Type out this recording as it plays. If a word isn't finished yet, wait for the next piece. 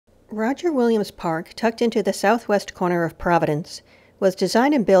Roger Williams Park, tucked into the southwest corner of Providence, was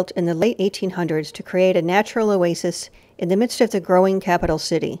designed and built in the late 1800s to create a natural oasis in the midst of the growing capital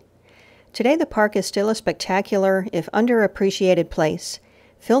city. Today the park is still a spectacular, if underappreciated place,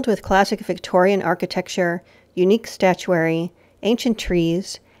 filled with classic Victorian architecture, unique statuary, ancient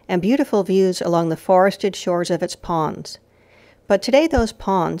trees, and beautiful views along the forested shores of its ponds. But today those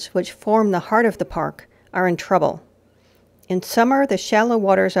ponds, which form the heart of the park, are in trouble. In summer, the shallow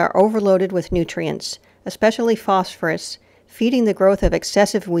waters are overloaded with nutrients, especially phosphorus, feeding the growth of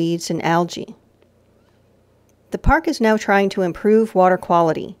excessive weeds and algae. The park is now trying to improve water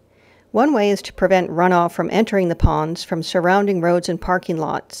quality. One way is to prevent runoff from entering the ponds from surrounding roads and parking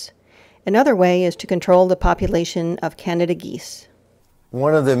lots. Another way is to control the population of Canada geese.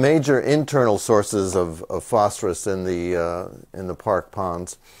 One of the major internal sources of phosphorus in the park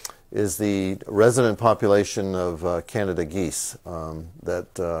ponds is the resident population of Canada geese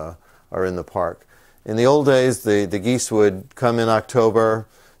that are in the park. In the old days, the geese would come in October,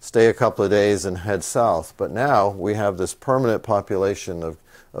 stay a couple of days, and head south. But now we have this permanent population of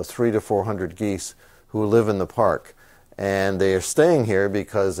 300 to 400 geese who live in the park. And they are staying here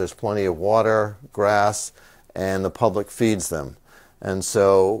because there's plenty of water, grass, and the public feeds them. And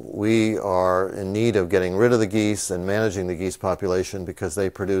so we are in need of getting rid of the geese and managing the geese population because they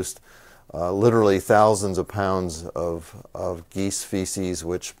produced literally thousands of pounds of geese feces,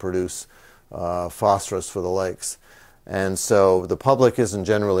 which produce phosphorus for the lakes. And so the public isn't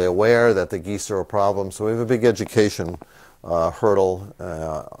generally aware that the geese are a problem. So we have a big education hurdle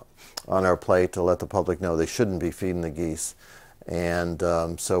on our plate to let the public know they shouldn't be feeding the geese. And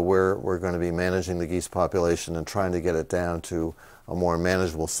so we're going to be managing the geese population and trying to get it down to a more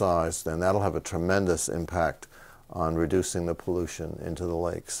manageable size. And that'll have a tremendous impact on reducing the pollution into the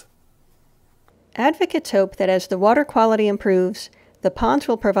lakes. Advocates hope that as the water quality improves, the ponds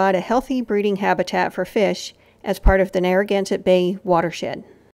will provide a healthy breeding habitat for fish as part of the Narragansett Bay watershed.